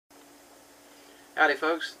Howdy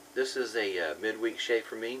folks, this is a midweek shave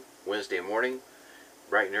for me, Wednesday morning,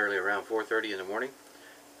 bright and early around 4:30 in the morning.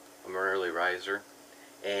 I'm an early riser,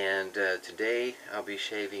 and today I'll be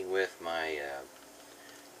shaving with my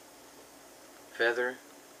Feather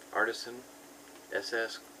Artisan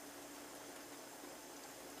SS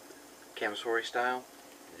Camisori style.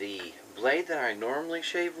 The blade that I normally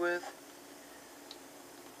shave with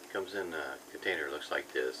comes in a container that looks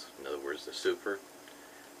like this, in other words the Super.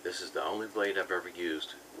 This is the only blade I've ever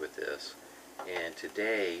used with this, and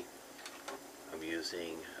today I'm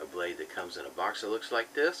using a blade that comes in a box that looks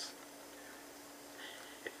like this.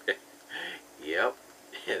 Yep,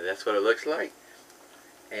 that's what it looks like,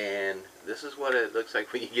 and this is what it looks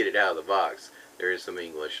like when you get it out of the box. There is some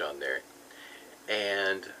English on there,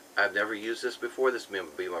 and I've never used this before. This will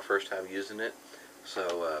be my first time using it,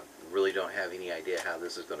 so really don't have any idea how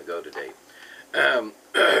this is going to go today.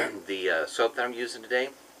 The soap that I'm using today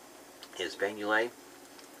is Yulay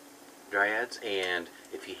Dryads, and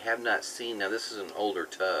if you have not seen, now this is an older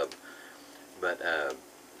tub, but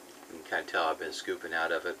you can kind of tell I've been scooping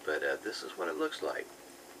out of it, but this is what it looks like.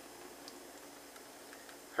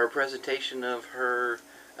 Her presentation of her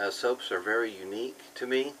soaps are very unique to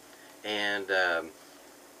me, and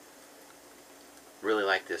really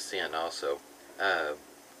like this scent also.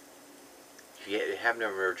 If you have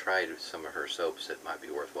never tried some of her soaps, it might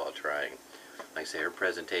be worthwhile trying. Like I say, her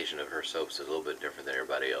presentation of her soaps is a little bit different than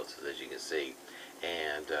everybody else's, as you can see.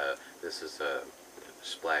 And this is a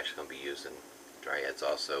splash I'm going to be using Dryads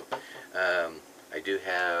also. I do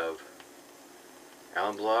have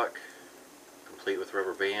alum block, complete with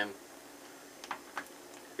rubber band.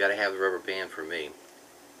 Got to have the rubber band for me.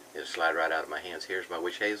 It'll slide right out of my hands. Here's my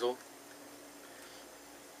witch hazel.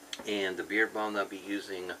 And the beard balm that I'll be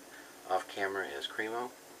using off camera is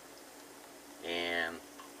Cremo. And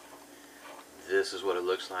this is what it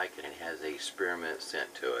looks like, and it has a spearmint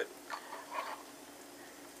scent to it.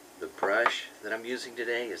 The brush that I'm using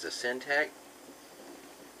today is a Sintex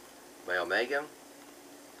by Omega.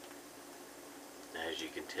 As you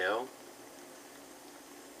can tell,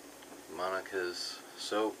 Monica's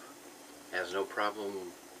soap has no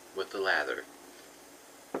problem with the lather.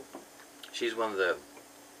 She's one of the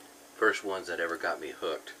first ones that ever got me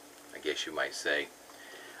hooked, I guess you might say.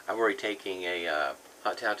 I'm already taking a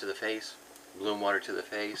hot towel to the face, bloom water to the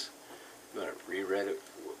face. I'm going to re-ret it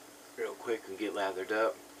real quick and get lathered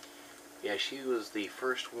up. Yeah, she was the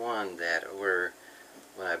first one that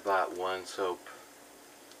when I bought one soap,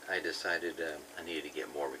 I decided I needed to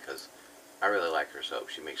get more because I really like her soap.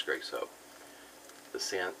 She makes great soap. The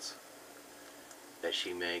scents that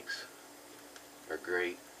she makes are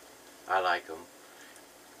great. I like them.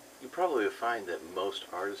 You probably will find that most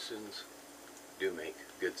artisans do make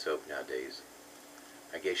good soap nowadays.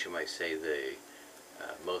 I guess you might say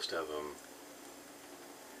most of them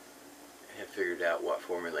have figured out what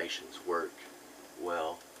formulations work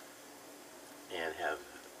well and have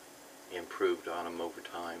improved on them over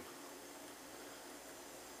time.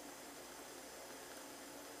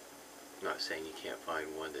 I'm not saying you can't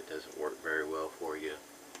find one that doesn't work very well for you,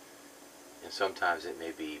 and sometimes it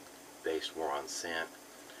may be based more on scent.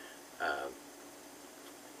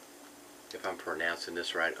 If I'm pronouncing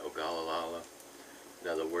this right, Ogalalala. In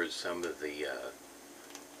other words, some of the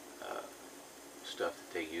stuff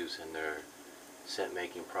that they use in their scent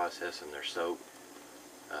making process and their soap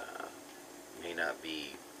may not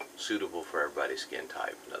be suitable for everybody's skin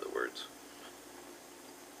type, in other words.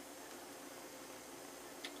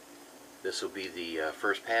 This will be the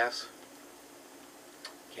first pass.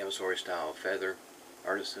 Camisori style Feather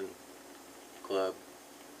Artisan Club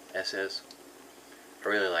SS. I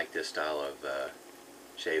really like this style of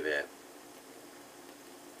Shavette.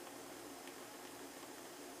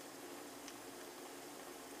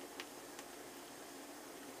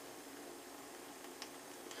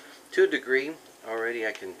 To a degree, already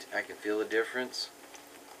I can feel the difference.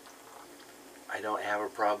 I don't have a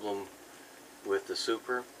problem with the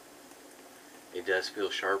Super. It does feel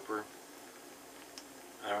sharper.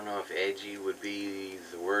 I don't know if edgy would be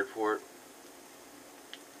the word for it.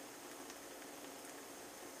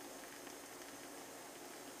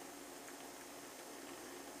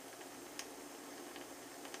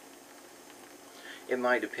 It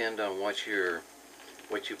might depend on what you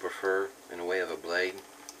prefer in the way of a blade.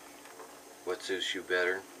 What suits you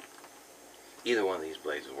better. Either one of these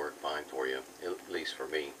blades will work fine for you, at least for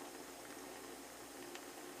me.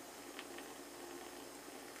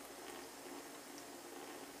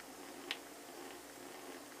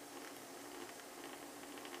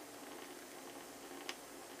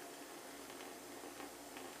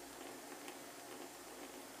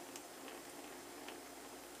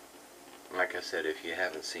 Like I said, if you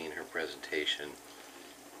haven't seen her presentation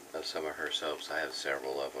of some of her soaps, I have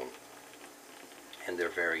several of them, and they're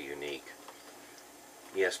very unique.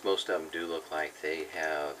 Yes, most of them do look like they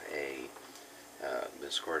have been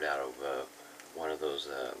squirted out of one of those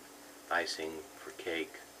icing for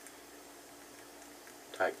cake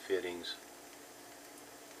type fittings,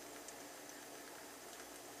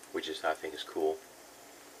 which is, I think, is cool.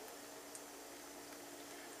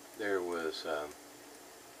 There was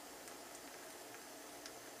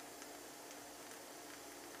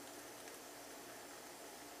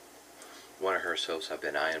one of her soaps I've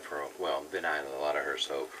been eyeing for, well, been eyeing a lot of her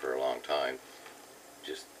soap for a long time.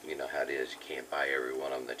 Just, you know how it is, you can't buy every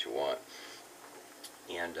one of them that you want.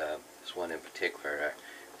 And this one in particular,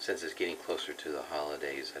 since it's getting closer to the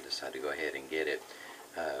holidays, I decided to go ahead and get it.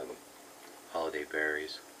 Holiday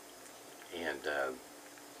berries. And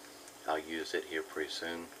I'll use it here pretty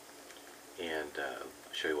soon. And I'll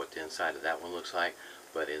show you what the inside of that one looks like.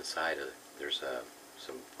 But inside of there's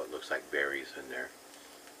some what looks like berries in there.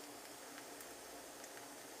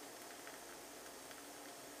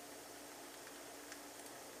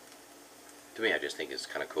 To me, I just think it's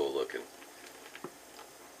kind of cool looking.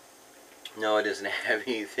 No, it doesn't have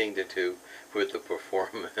anything to do with the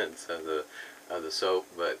performance of the soap,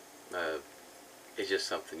 but it's just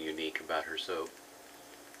something unique about her soap.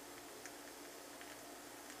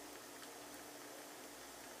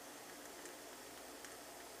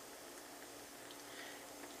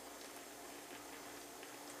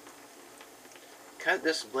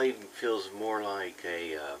 This blade feels more like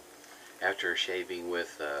a after shaving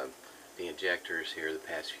with the injectors here the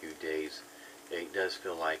past few days. It does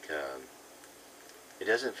feel like it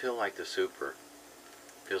doesn't feel like the Super.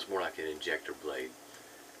 It feels more like an injector blade.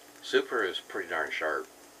 Super is pretty darn sharp.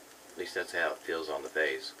 At least that's how it feels on the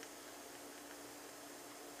face.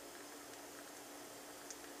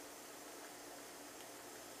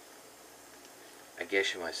 I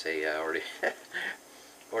guess you might say I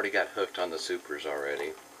already got hooked on the Supers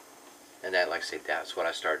already. And that, like I said, that's what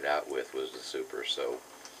I started out with, was the Super. So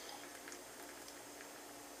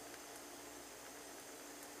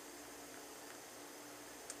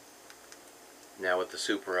now with the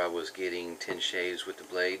Super, I was getting 10 shaves with the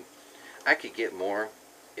blade. I could get more.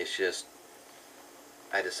 It's just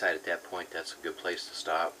I decided at that point that's a good place to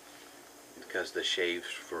stop, because the shaves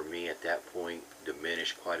for me at that point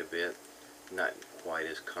diminished quite a bit. Not quite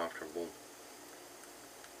as comfortable.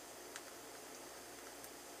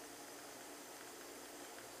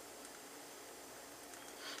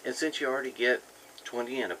 And since you already get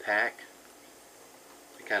 20 in a pack,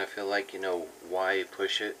 I kind of feel like, you know, why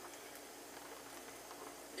push it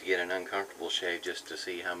to get an uncomfortable shave just to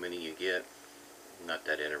see how many you get. I'm not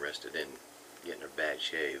that interested in getting a bad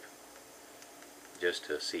shave, just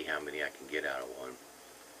to see how many I can get out of one.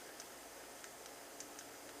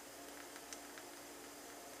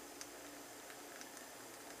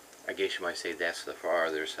 I guess you might say that's the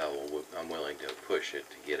farthest I'm willing to push it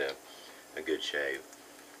to get a good shave.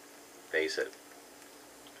 Face it,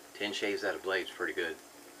 10 shaves out of blade's pretty good.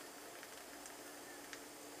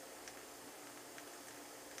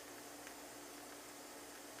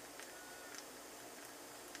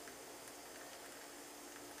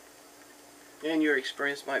 And your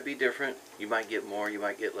experience might be different. You might get more, you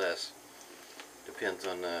might get less. Depends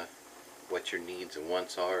on what your needs and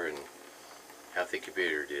wants are and how thick your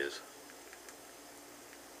beard is.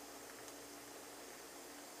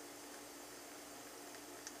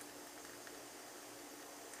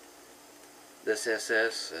 This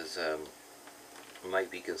SS is might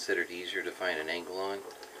be considered easier to find an angle on.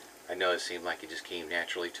 I know it seemed like it just came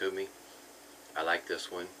naturally to me. I like this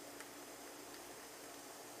one.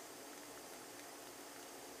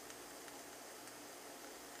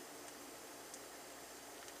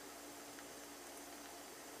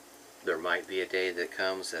 There might be a day that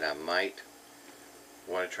comes that I might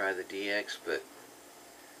want to try the DX, but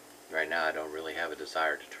right now I don't really have a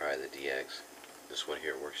desire to try the DX. This one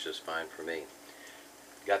here works just fine for me.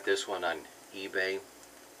 Got this one on eBay,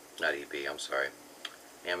 not eBay, I'm sorry,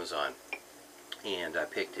 Amazon, and I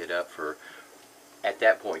picked it up for, at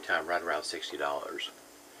that point in time, right around $60.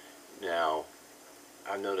 Now,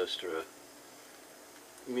 I've noticed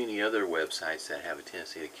many other websites that have a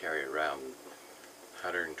tendency to carry around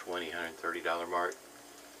 $120, $130 mark,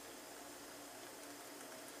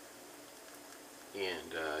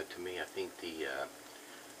 and to me, I think the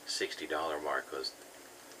 $60 mark was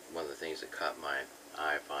one of the things that caught my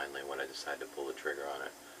eye finally when I decided to pull the trigger on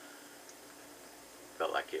it.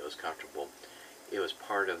 Felt like it was comfortable. It was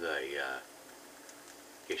part of the, I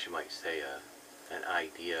guess you might say, an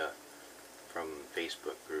idea from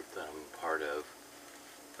Facebook group that I'm part of,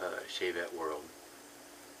 Shavette world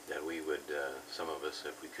that we would, some of us,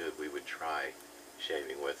 if we could, we would try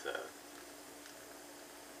shaving with a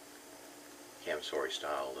Camisori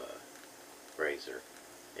style razor,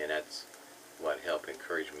 and that's what helped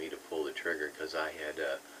encourage me to pull the trigger, because I had,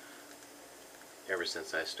 ever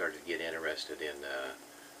since I started to get interested in a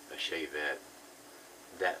Shavette,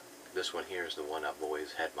 this one here is the one I've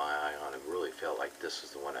always had my eye on and really felt like this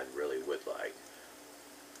is the one I really would like.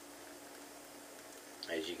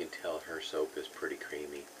 As you can tell, her soap is pretty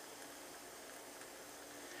creamy.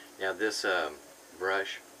 Now this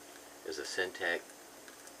brush is a synthetic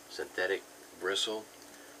bristle,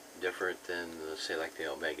 different than, say, like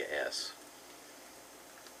the Omega S.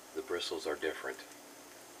 The bristles are different.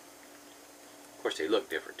 Of course, they look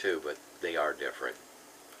different too, but they are different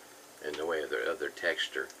in the way of their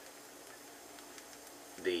texture.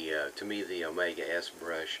 To me, the Omega S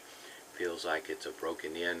brush feels like it's a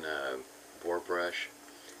broken-in boar brush,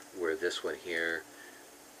 where this one here,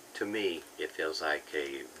 to me, it feels like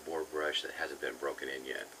a boar brush that hasn't been broken in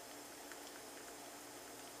yet.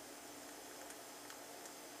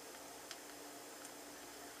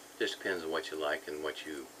 Just depends on what you like and what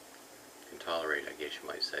you can tolerate, I guess you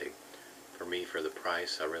might say. For me, for the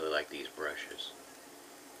price, I really like these brushes.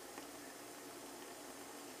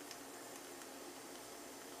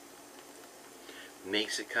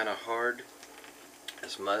 Makes it kind of hard.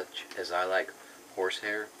 As much as I like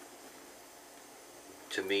horsehair,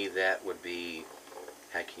 to me that would be,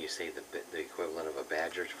 how can you say, the equivalent of a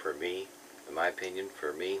badger for me, in my opinion,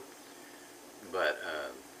 for me. But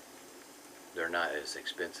they're not as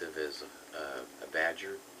expensive as a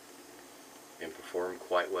badger and perform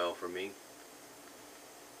quite well for me.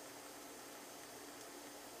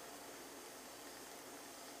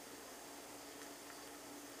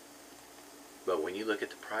 But when you look at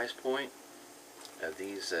the price point of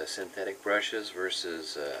these synthetic brushes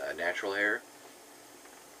versus a natural hair,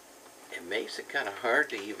 it makes it kind of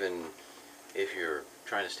hard to, even if you're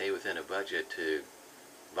trying to stay within a budget, to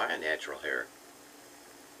buy a natural hair.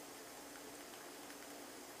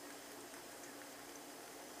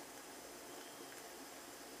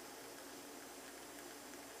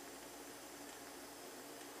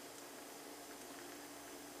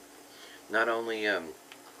 Not only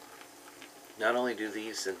do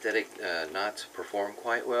these synthetic knots perform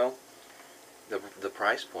quite well, the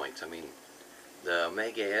price points. I mean, the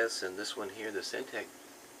Omega S and this one here, the Sintex,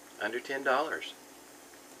 under $10.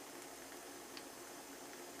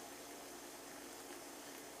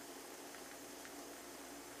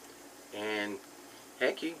 And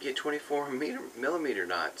heck, you can get 24mm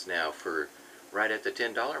knots now for right at the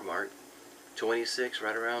 $10 mark. 26,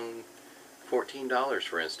 right around $14,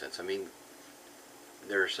 for instance. I mean,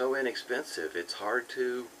 they're so inexpensive, it's hard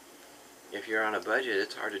to, if you're on a budget,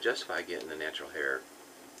 it's hard to justify getting the natural hair.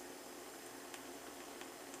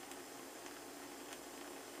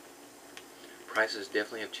 Prices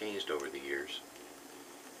definitely have changed over the years.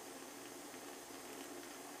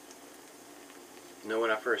 You know, when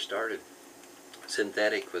I first started,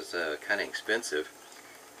 synthetic was kind of expensive.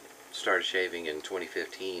 Started shaving in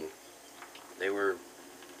 2015. They were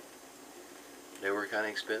kind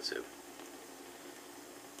of expensive.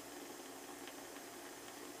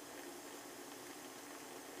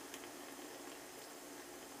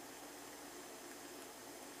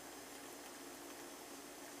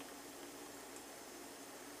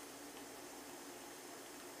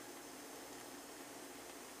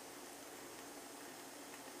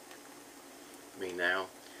 I mean, now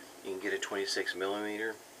you can get a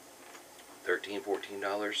 26mm, $13,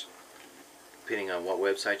 $14, depending on what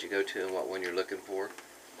website you go to and what one you're looking for.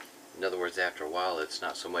 In other words, after a while, it's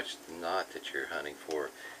not so much the knot that you're hunting for,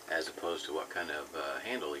 as opposed to what kind of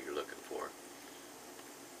handle you're looking for.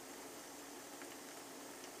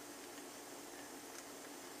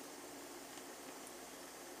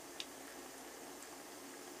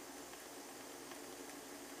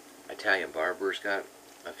 Italian Barber's got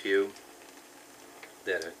a few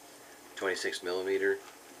that are 26mm,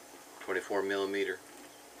 24mm, and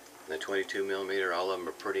the 22mm. All of them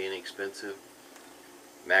are pretty inexpensive.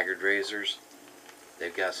 Maggard razors,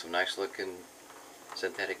 they've got some nice looking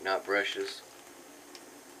synthetic knot brushes.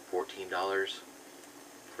 $14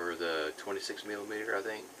 for the 26mm, I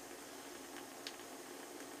think.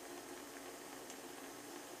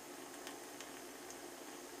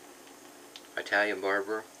 Italian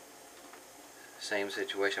Barber, same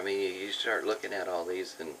situation. I mean, you start looking at all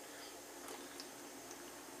these, and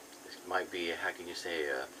this might be, how can you say,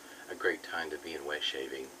 a great time to be in wet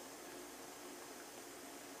shaving.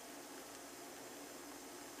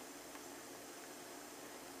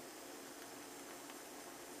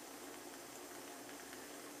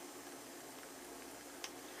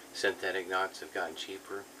 Synthetic knots have gotten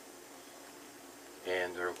cheaper,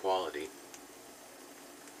 and their quality.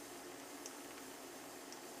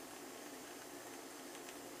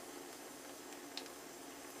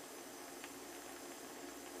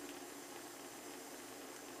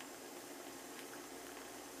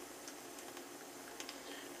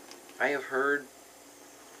 I have heard,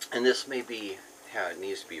 and this may be how it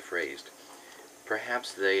needs to be phrased,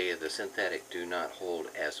 perhaps the synthetic do not hold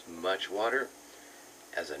as much water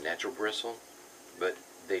as a natural bristle, but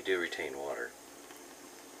they do retain water.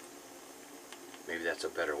 Maybe that's a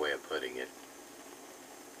better way of putting it.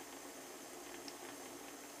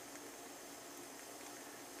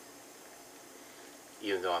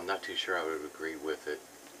 Even though I'm not too sure I would agree with it.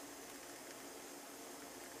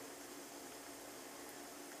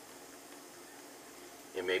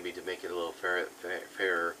 And maybe to make it a little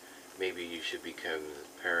fairer, maybe you should be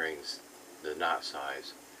comparing the knot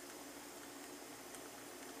size.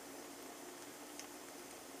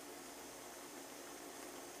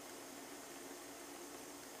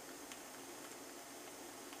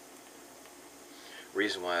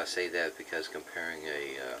 Reason why I say that is because comparing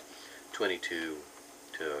a 22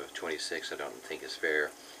 to a 26 I don't think is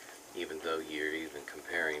fair, even though you're even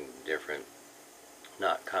comparing different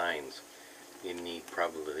knot kinds. You need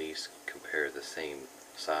probably at least compare the same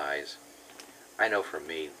size. I know for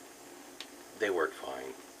me, they work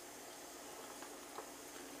fine.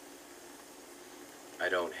 I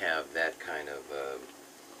don't have that kind of,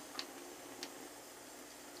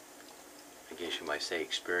 I guess you might say,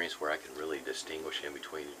 experience where I can really distinguish in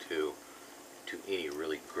between the two to any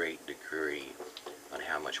really great degree on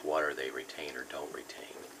how much water they retain or don't retain.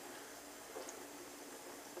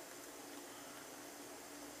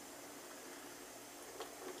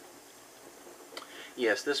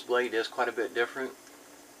 Yes, this blade is quite a bit different.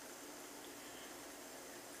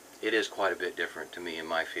 It is quite a bit different to me in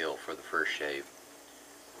my feel for the first shave.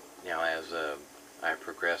 Now as I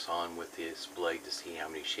progress on with this blade to see how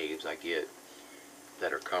many shaves I get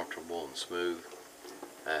that are comfortable and smooth,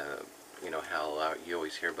 you know how you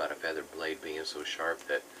always hear about a feather blade being so sharp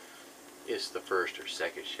that it's the first or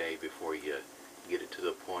second shave before you get it to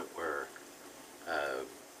the point where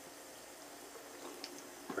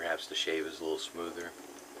perhaps the shave is a little smoother.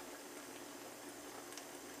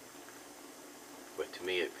 But to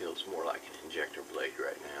me it feels more like an injector blade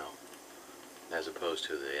right now, as opposed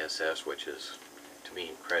to the SS, which is to me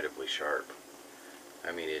incredibly sharp.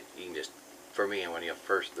 I mean, you can just, for me, when you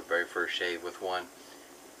the very first shave with one,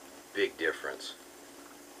 big difference.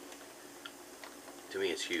 To me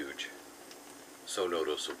it's huge, so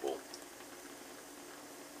noticeable.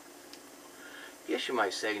 I guess you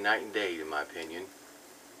might say night and day in my opinion.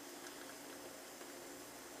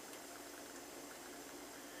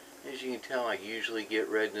 As you can tell, I usually get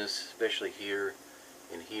redness, especially here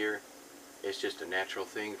and here. It's just a natural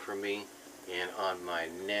thing for me. And on my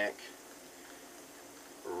neck,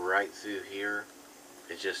 right through here,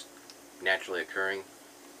 it's just naturally occurring.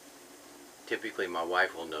 Typically my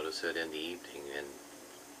wife will notice it in the evening, and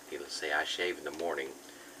let's say I shave in the morning.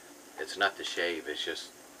 It's not the shave, it's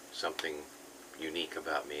just something unique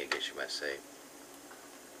about me, I guess you might say.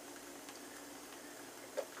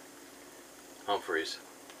 Humphreys.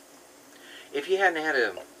 If you hadn't had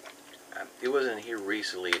it wasn't here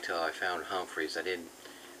recently until I found Humphreys. It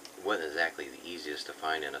wasn't exactly the easiest to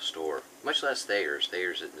find in a store, much less Thayer's.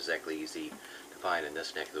 Thayer's isn't exactly easy to find in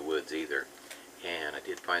this neck of the woods either. And I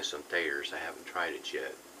did find some Thayer's. I haven't tried it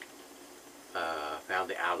yet. Found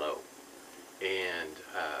the aloe, and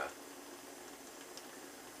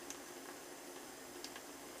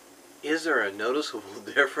is there a noticeable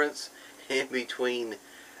difference in between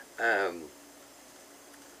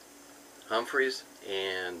Humphreys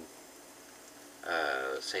and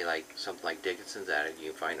say like something like Dickinson's that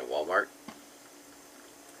you can find at Walmart?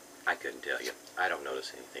 I couldn't tell you. I don't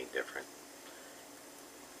notice anything different.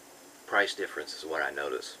 Price difference is what I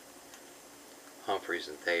notice. Humphreys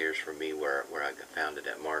and Thayer's for me, where I found it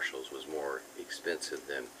at Marshall's, was more expensive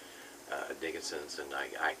than Dickinson's, and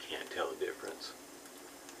I can't tell the difference.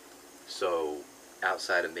 So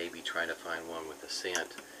outside of maybe trying to find one with a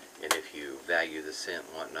scent, and if you value the scent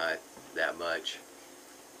and whatnot that much,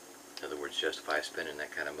 in other words, justify spending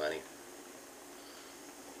that kind of money,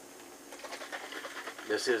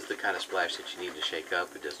 this is the kind of splash that you need to shake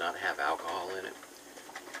up. It does not have alcohol in it.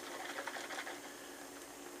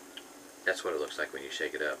 That's what it looks like when you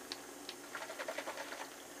shake it up.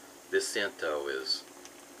 This scent though is,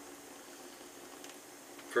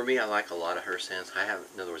 for me, I like a lot of her scents. I haven't,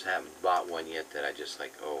 in other words, I haven't bought one yet that I just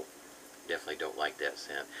like, oh, definitely don't like that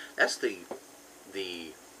scent. That's to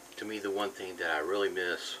me, the one thing that I really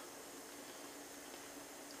miss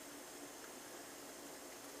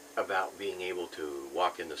about being able to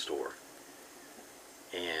walk in the store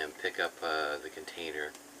and pick up the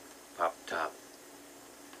container, pop the top,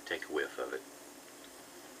 take a whiff of it.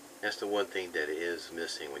 That's the one thing that is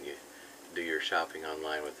missing when you do your shopping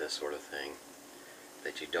online with this sort of thing,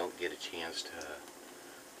 that you don't get a chance to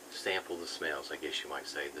sample the smells, I guess you might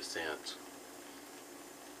say, the scents.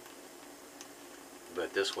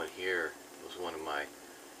 But this one here was one of my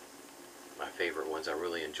favorite ones. I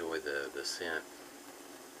really enjoy the scent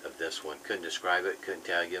of this one. Couldn't describe it, couldn't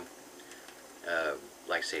tell you.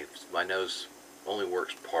 Like I say, my nose only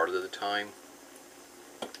works part of the time,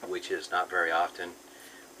 which is not very often,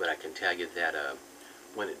 but I can tell you that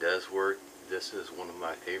when it does work, this is one of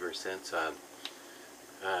my favorite scents.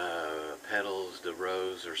 Petals de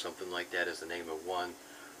Rose or something like that is the name of one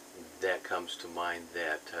that comes to mind.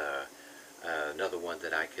 That another one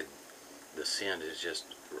that the scent is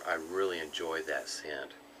just, I really enjoy that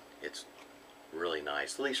scent. It's really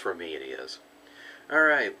nice, at least for me it is.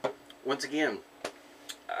 Alright, once again,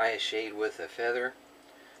 I shade with a feather,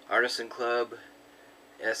 Artisan Club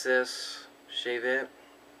SS Shavette,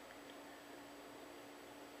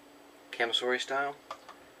 Camisori style,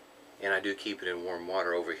 and I do keep it in warm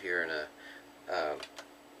water over here in a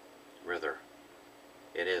rather,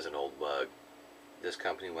 it is an old mug. This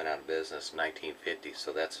company went out of business in 1950,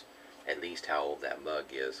 so that's at least how old that mug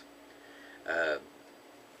is.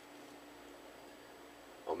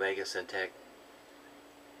 Omega Sintex,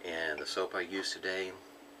 and the soap I use today,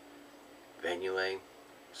 Yulay,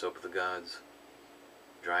 Soap of the Gods,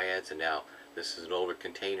 Dryads, and now this is an older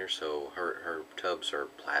container, so her tubs are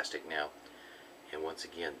plastic now. And once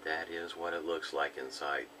again, that is what it looks like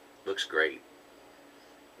inside. Looks great.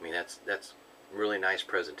 I mean, that's really nice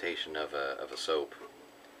presentation of a soap.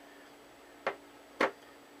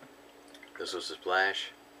 This was a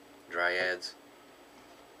Splash, Dryads,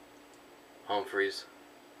 Humphreys,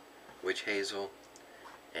 Witch Hazel,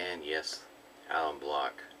 and yes, alum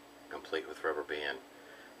block, complete with rubber band.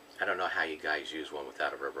 I don't know how you guys use one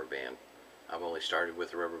without a rubber band. I've only started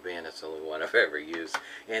with a rubber band. That's the only one I've ever used.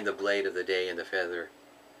 And the blade of the day and the feather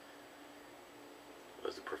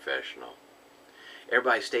was the professional.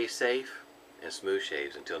 Everybody stay safe and smooth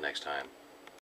shaves until next time.